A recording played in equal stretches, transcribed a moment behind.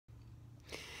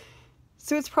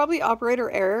So it's probably operator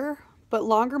error, but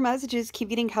longer messages keep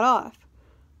getting cut off.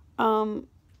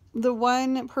 The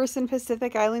one person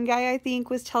Pacific Island guy, I think,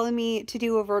 was telling me to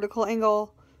do a vertical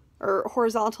angle or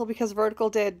horizontal because vertical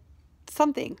did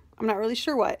something. I'm not really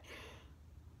sure what.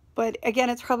 But again,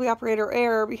 it's probably operator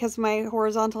error because my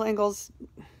horizontal angles,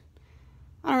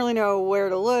 I don't really know where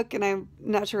to look and I'm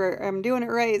not sure I'm doing it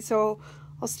right. So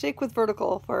I'll stick with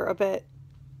vertical for a bit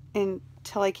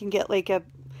until I can get like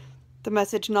the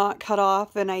message not cut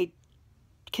off and I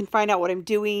can find out what I'm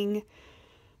doing.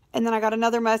 And then I got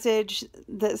another message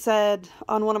that said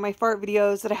on one of my fart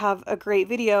videos that I have a great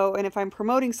video, and if I'm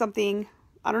promoting something,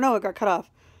 I don't know, it got cut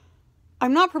off.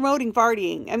 I'm not promoting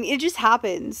farting. I mean, it just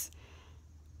happens.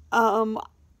 I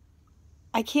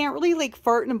can't really like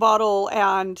fart in a bottle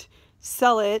and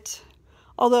sell it,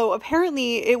 although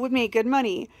apparently it would make good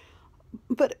money.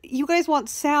 But you guys want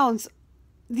sounds.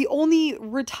 The only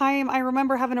time I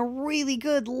remember having a really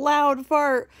good loud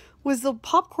fart was the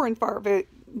popcorn fart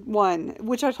one,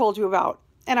 which I told you about,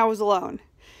 and I was alone.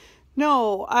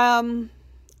 No,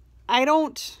 I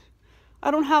don't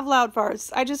have loud farts.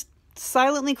 I just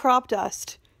silently crop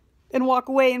dust and walk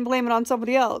away and blame it on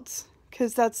somebody else,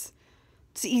 because that's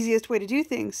the easiest way to do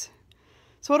things.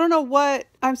 So I don't know what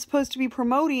I'm supposed to be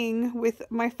promoting with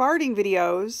my farting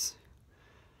videos,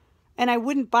 and I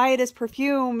wouldn't buy it as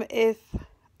perfume if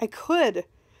I could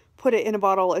put it in a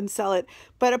bottle and sell it.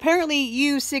 But apparently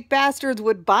you sick bastards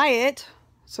would buy it.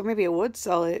 So maybe I would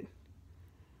sell it.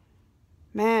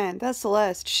 Man, that's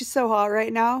Celeste. She's so hot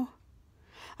right now.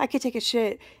 I could take a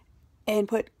shit and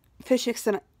put fish sticks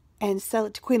in it and sell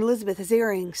it to Queen Elizabeth as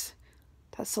earrings.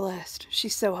 That's Celeste.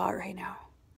 She's so hot right now.